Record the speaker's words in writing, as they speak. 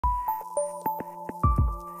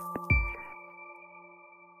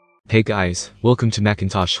Hey guys, welcome to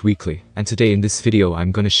Macintosh Weekly, and today in this video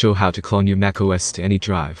I'm gonna show how to clone your macOS to any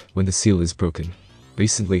drive when the seal is broken.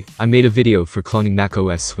 Recently, I made a video for cloning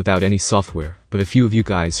macOS without any software, but a few of you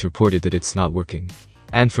guys reported that it's not working.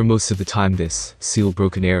 And for most of the time this seal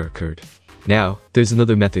broken error occurred. Now, there's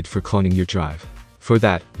another method for cloning your drive. For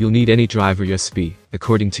that, you'll need any drive or USB,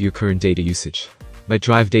 according to your current data usage. My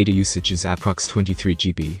drive data usage is approx 23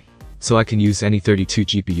 GB, so I can use any 32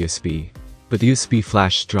 GB USB. But the USB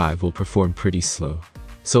flash drive will perform pretty slow.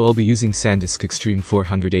 So I'll be using SanDisk Extreme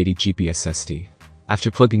 480 GB SSD.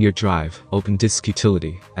 After plugging your drive, open Disk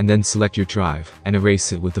Utility, and then select your drive, and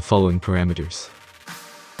erase it with the following parameters.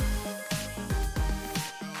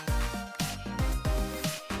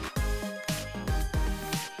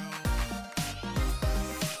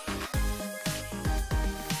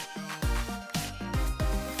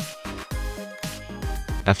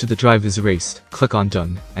 After the drive is erased, click on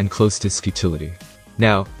Done, and close Disk Utility.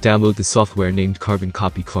 Now, download the software named Carbon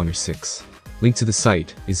Copy Cloner 6. Link to the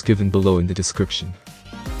site is given below in the description.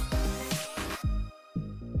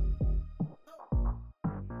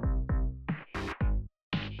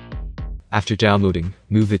 After downloading,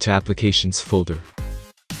 move it to Applications folder.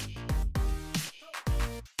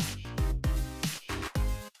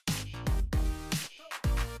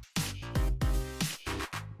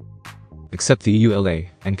 Accept the EULA,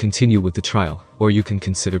 and continue with the trial, or you can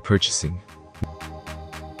consider purchasing.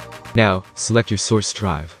 Now, select your source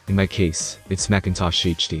drive, in my case, it's Macintosh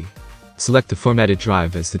HD. Select the formatted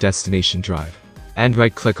drive as the destination drive. And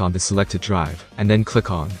right-click on the selected drive, and then click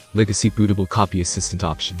on Legacy Bootable Copy Assistant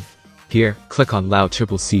option. Here, click on Allow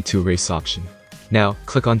CCC to Erase option. Now,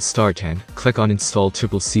 click on Start and click on Install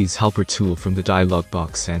CCC's Helper tool from the dialog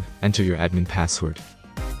box and enter your admin password.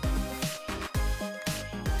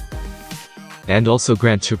 And also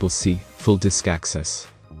grant CCC full disk access.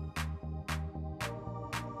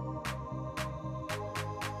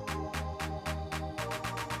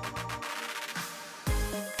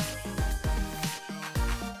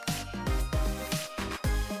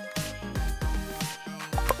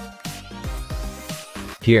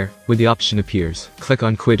 Here, when the option appears, click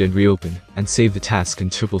on Quit and reopen, and save the task in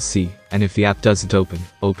CCC, and if the app doesn't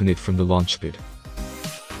open it from the Launchpad.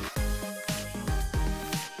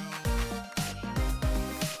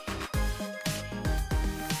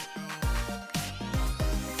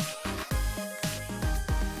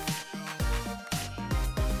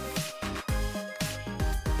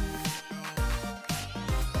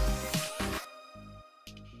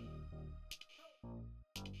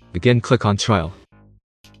 Again, click on Trial,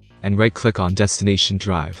 and right-click on Destination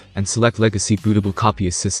Drive, and select Legacy Bootable Copy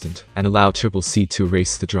Assistant, and allow CCC to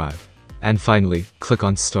erase the drive. And finally, click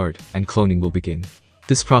on Start, and cloning will begin.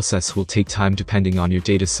 This process will take time depending on your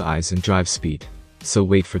data size and drive speed, so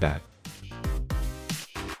wait for that.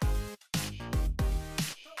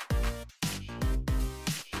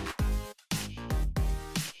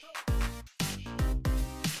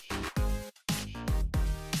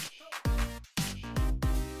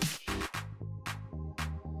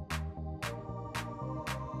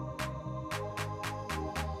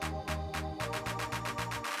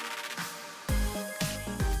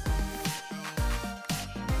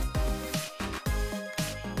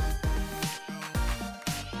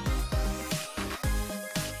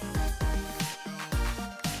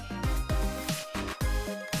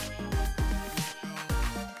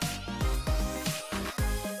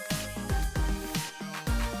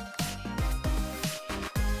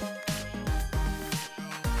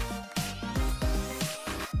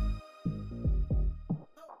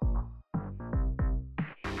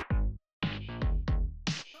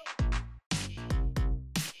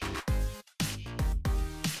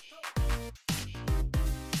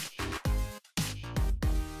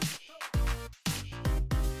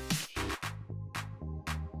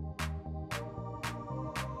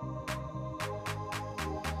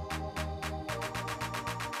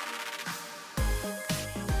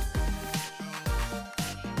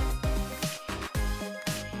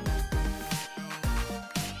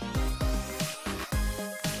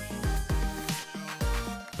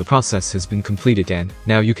 The process has been completed and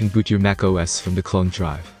now you can boot your macOS from the clone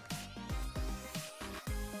drive.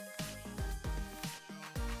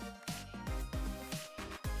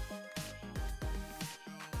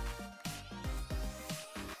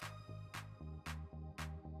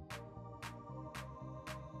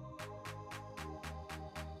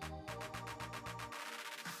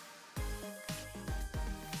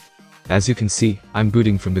 As you can see, I'm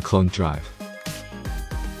booting from the clone drive.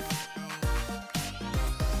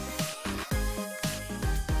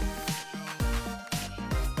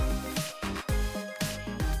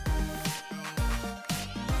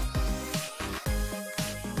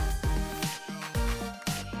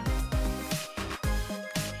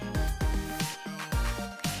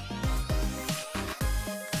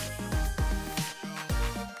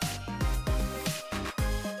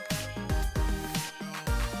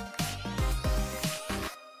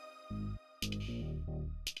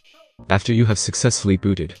 After you have successfully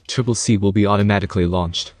booted, CCC will be automatically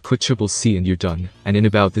launched. Click CCC and you're done. And in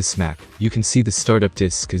about this Mac, you can see the startup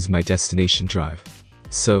disk is my destination drive.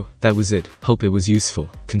 So, that was it. Hope it was useful.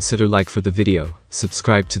 Consider like for the video,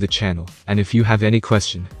 subscribe to the channel, and if you have any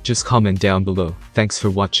question, just comment down below. Thanks for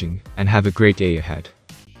watching, and have a great day ahead.